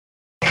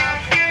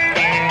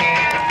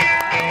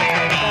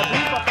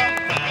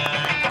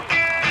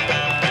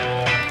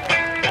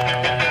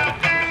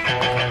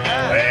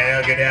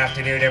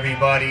afternoon,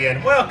 everybody,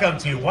 and welcome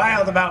to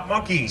Wild About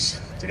Monkeys.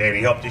 Today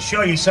we hope to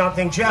show you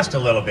something just a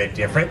little bit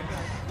different.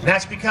 And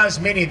that's because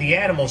many of the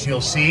animals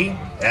you'll see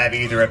have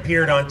either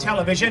appeared on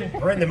television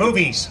or in the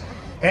movies.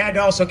 And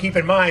also keep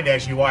in mind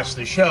as you watch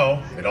the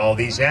show that all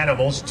these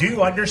animals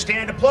do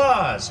understand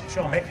applause.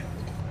 Show them, Mick.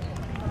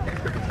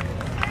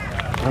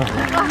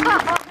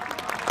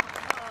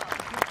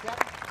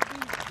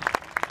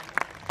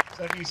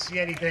 So if you see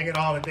anything at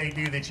all that they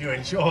do that you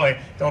enjoy,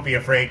 don't be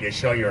afraid to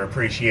show your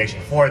appreciation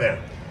for them.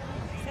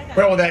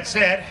 Well, with that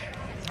said,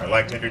 I'd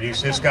like to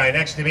introduce this guy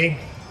next to me.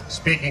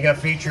 Speaking of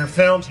feature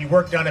films, he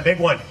worked on a big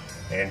one.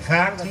 In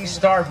fact, he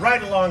starred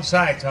right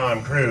alongside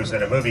Tom Cruise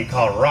in a movie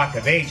called Rock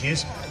of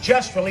Ages,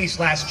 just released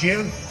last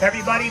June.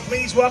 Everybody,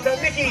 please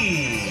welcome Mickey.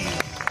 Hey,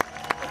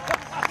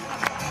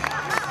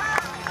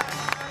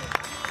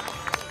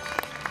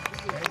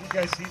 you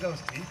guys see those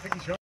teeth, Mickey?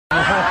 Show.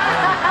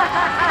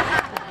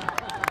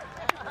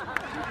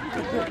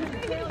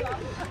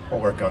 We'll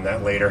work on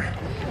that later.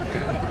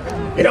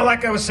 You know,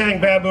 like I was saying,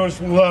 baboons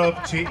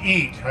love to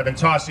eat. I've been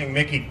tossing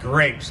Mickey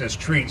grapes as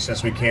treats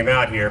since we came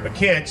out here. But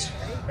kids,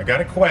 I got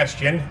a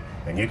question,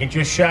 and you can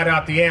just shout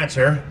out the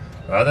answer.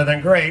 Other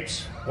than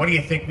grapes, what do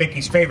you think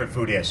Mickey's favorite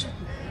food is?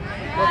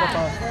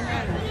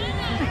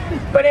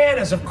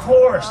 Bananas, of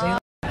course. You want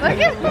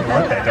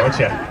that, don't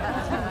you?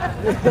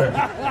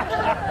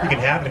 You can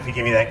have it if you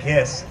give me that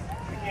kiss.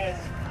 There's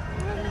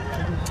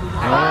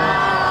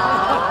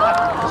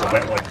a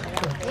wet one.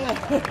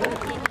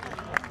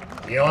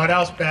 You know what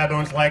else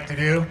baboons like to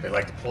do? They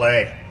like to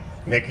play.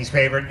 Mickey's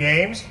favorite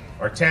games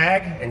are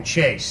tag and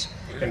chase.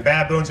 And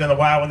baboons in the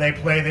wild, when they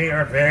play, they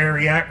are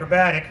very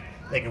acrobatic.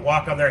 They can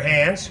walk on their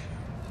hands,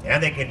 and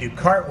they can do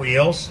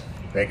cartwheels.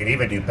 They can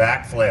even do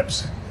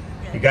backflips.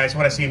 You guys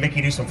want to see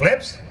Mickey do some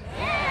flips?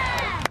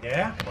 Yeah?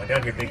 Yeah? Come on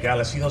down here, big guy.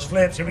 Let's see those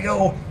flips. Here we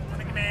go.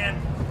 Mickey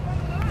man.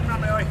 Come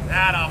on, boy.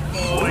 That a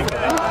boy.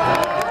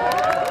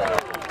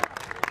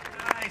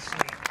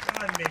 Nicely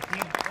done, Mickey.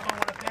 Come on,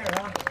 one up there,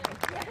 huh?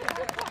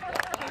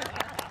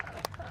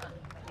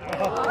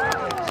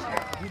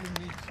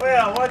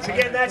 Well, once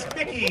again, that's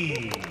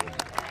Mickey.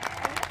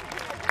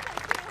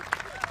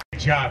 Good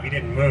job, he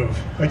didn't move.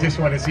 I just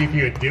wanted to see if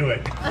you would do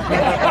it. Your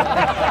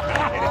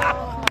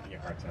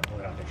heart's up, pull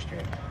it out there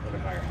straight. A little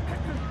bit higher.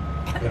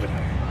 A little bit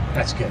higher.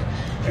 That's good.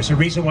 There's a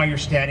reason why you're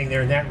standing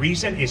there, and that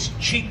reason is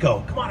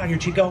Chico. Come on out here,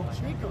 Chico.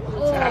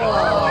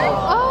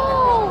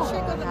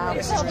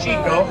 This is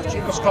Chico.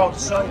 Chico's called the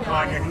sun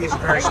conure. He's a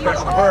very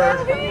special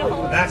bird.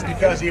 That's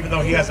because even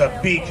though he has a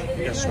beak,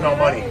 he can smell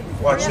money.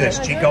 Watch this,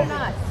 Chico.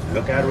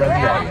 Look out around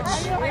the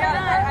audience. You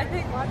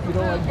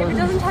don't like birds? It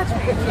doesn't touch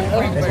me.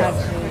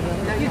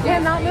 You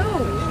cannot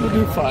move. You'll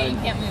do fine. You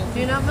can't move.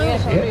 Do not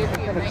move.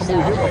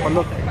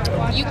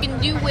 You can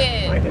do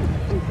it.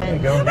 There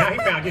you go. Now he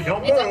found you.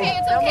 Don't move. It's okay,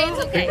 it's okay, it's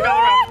okay. Take your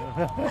dollar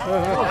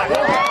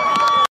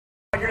out.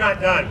 You're not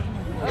done.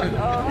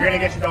 You're going to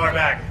get your dollar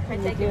back.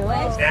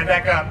 Stand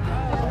back up.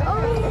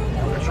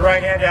 Put your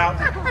right hand out.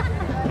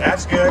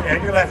 That's good.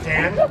 And your left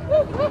hand.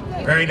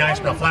 Very nice.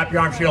 Now flap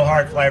your arms real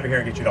hard. Fly over here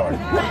and get your dollar.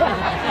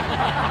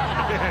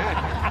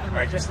 All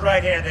right, just the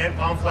right hand then.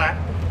 Palm flat.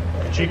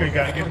 Chico, you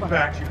got to give it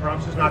back. She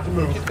promises not to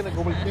move.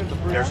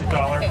 There's your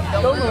dollar. Okay,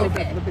 don't move.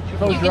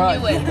 You can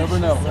do it. You never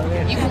know.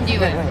 You can do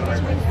it.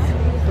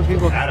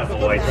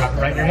 Attaboy. Drop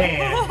it right in your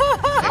hand.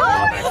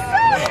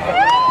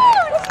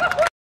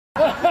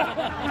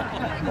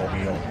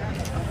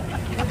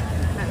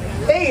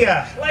 Hey,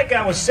 like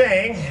I was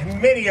saying,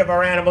 many of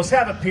our animals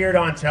have appeared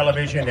on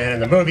television and in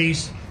the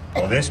movies.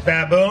 Well, this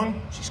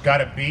baboon, she's got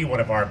to be one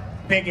of our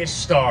biggest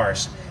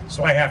stars,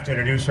 so I have to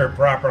introduce her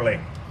properly.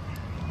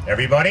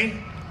 Everybody,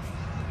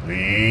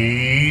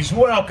 please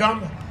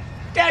welcome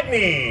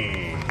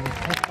Dagny.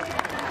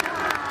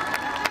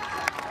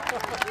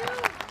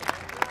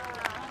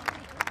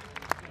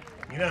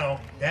 You know,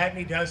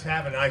 Dagny does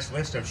have a nice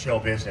list of show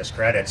business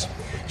credits.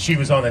 She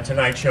was on The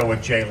Tonight Show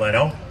with Jay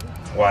Leno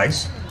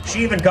twice.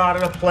 She even got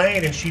on a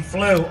plane and she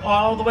flew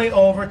all the way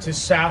over to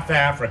South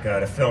Africa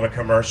to film a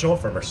commercial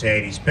for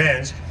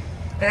Mercedes-Benz.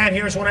 And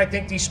here's one I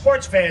think these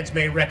sports fans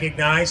may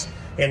recognize.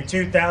 In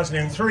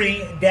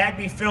 2003,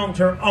 Dagny filmed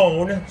her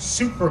own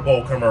Super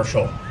Bowl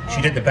commercial.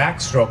 She did the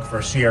backstroke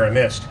for Sierra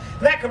Mist.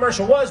 And that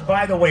commercial was,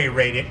 by the way,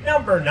 rated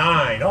number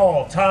 9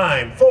 all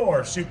time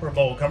for Super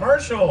Bowl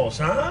commercials,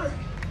 huh?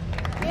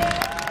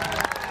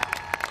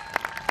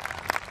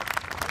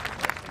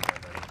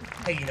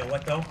 Hey, you know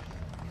what though?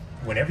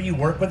 Whenever you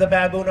work with a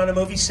baboon on a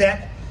movie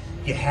set,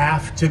 you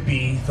have to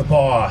be the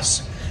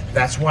boss.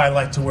 That's why I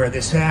like to wear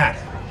this hat.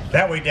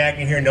 That way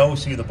Dagny here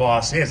knows who the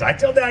boss is. I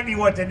tell Dagny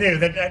what to do.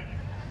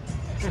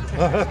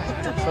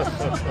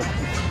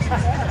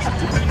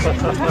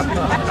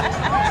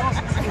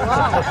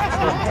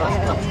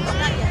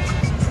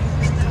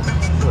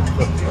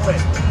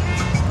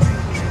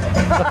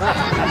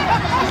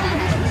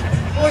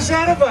 What's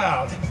that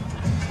about?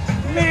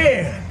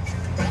 Man,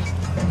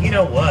 you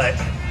know what?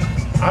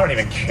 I don't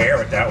even care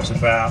what that was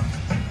about.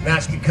 And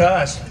that's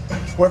because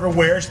whoever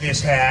wears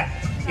this hat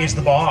is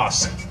the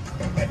boss.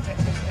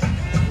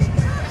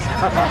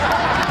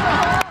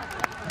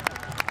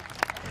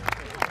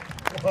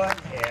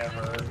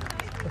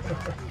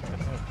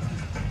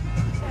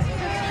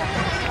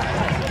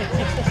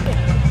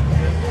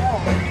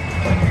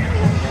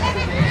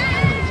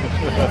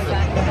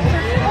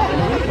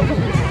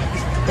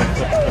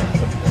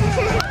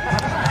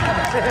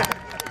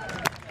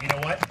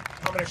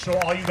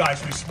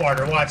 guys be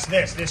smarter. Watch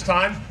this. This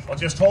time, I'll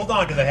just hold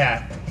on to the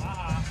hat.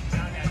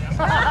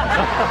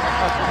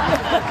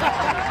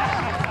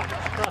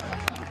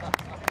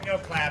 You know,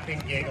 clapping,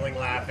 giggling,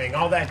 laughing.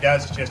 All that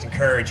does is just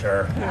encourage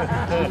her.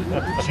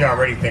 She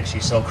already thinks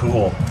she's so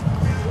cool.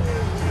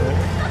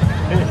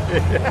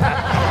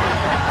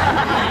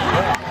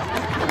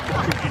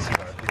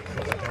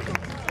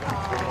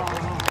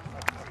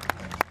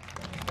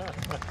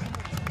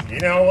 You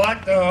know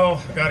what, though?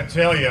 I gotta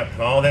tell you,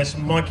 all this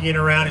monkeying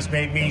around has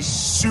made me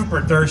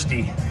super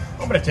thirsty.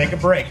 I'm gonna take a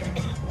break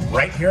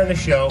right here in the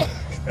show,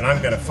 and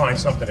I'm gonna find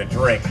something to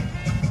drink.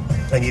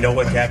 And you know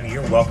what, Dabney?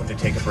 You're welcome to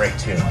take a break,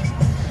 too.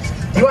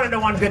 You wanna know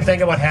one good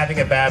thing about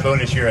having a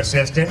baboon as your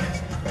assistant?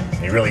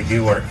 They really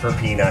do work for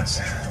peanuts.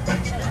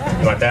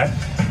 You want that?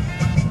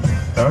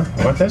 Huh?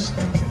 You want this?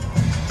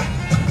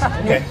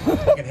 Okay,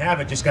 you can have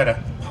it. Just gotta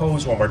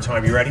pose one more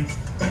time. You ready?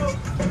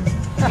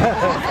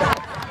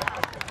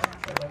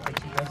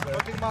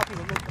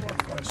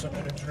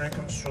 Something to drink.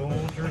 I'm so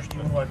thirsty.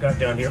 What do I got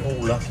down here? Oh,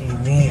 lucky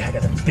me. I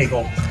got a big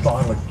old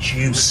bottle of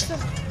juice.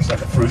 It's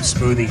like a fruit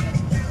smoothie.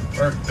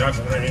 Or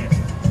nothing right here.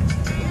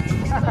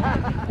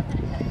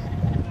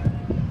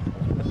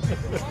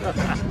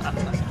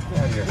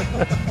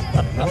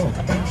 Oh,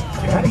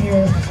 get out of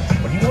here.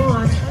 What do you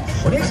want?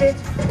 What is it?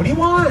 What do you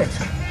want?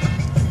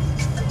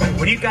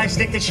 What do you guys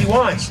think that she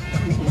wants?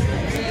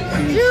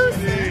 Juice.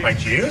 My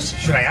juice?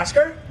 Should I ask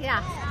her?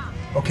 Yeah.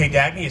 Okay,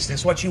 Dagny, is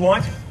this what you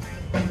want?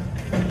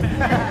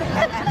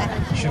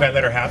 Should I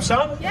let her have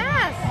some?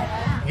 Yes.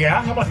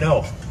 Yeah? How about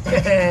no?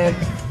 Okay,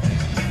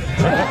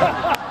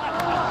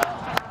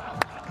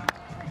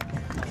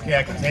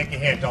 I can take a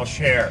hint. I'll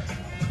share.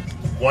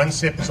 One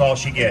sip is all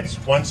she gets.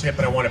 One sip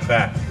and I want it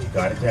back. You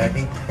got it,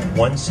 Dagny?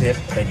 One sip,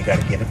 then you got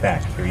to give it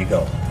back. Here you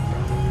go.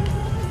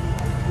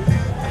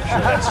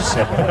 Sure, that's a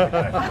sip. Come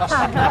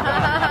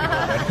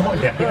on,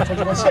 Dagny. I told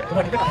you one sip. Come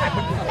on, give it back.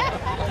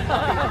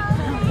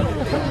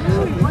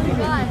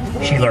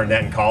 She learned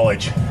that in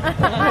college.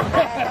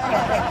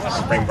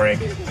 Spring break.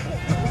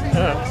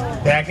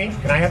 Dagny,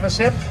 can I have a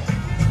sip?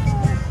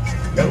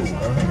 No.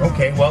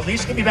 Okay, well, at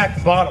least give me back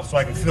the bottle so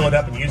I can fill it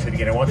up and use it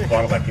again. I want the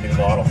bottle back. Give me the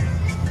bottle.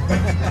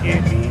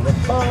 Give me the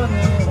bottle.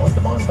 I want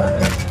the bottle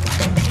back.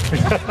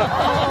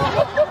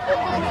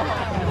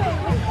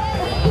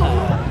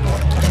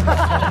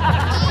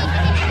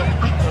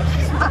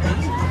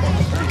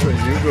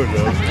 You go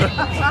down.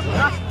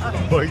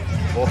 Like,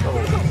 Oh,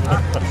 funny.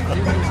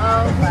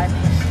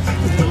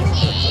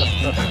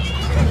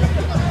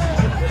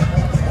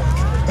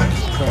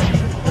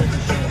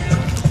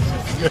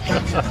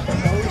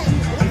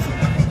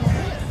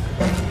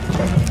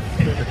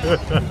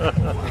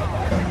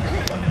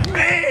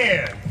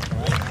 Man!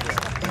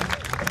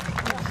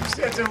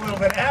 That's a little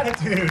bit of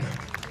attitude.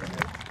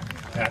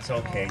 That's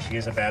okay. She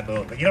is a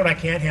baboon. But you know what I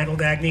can't handle,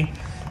 Dagny?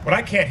 What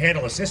I can't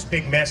handle is this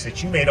big mess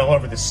that you made all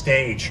over the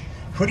stage.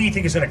 Who do you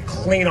think is going to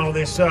clean all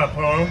this up,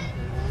 huh?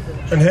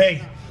 And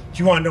hey, do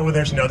you want to know where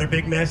there's another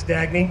big mess,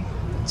 Dagny?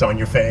 It's on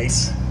your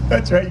face.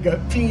 That's right, you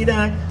got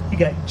peanut, you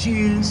got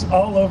juice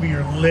all over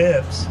your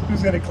lips.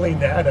 Who's going to clean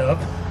that up?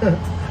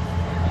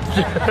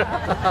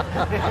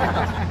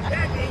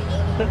 Dagny!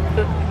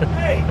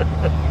 Hey!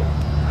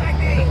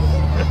 Dagny!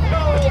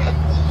 No!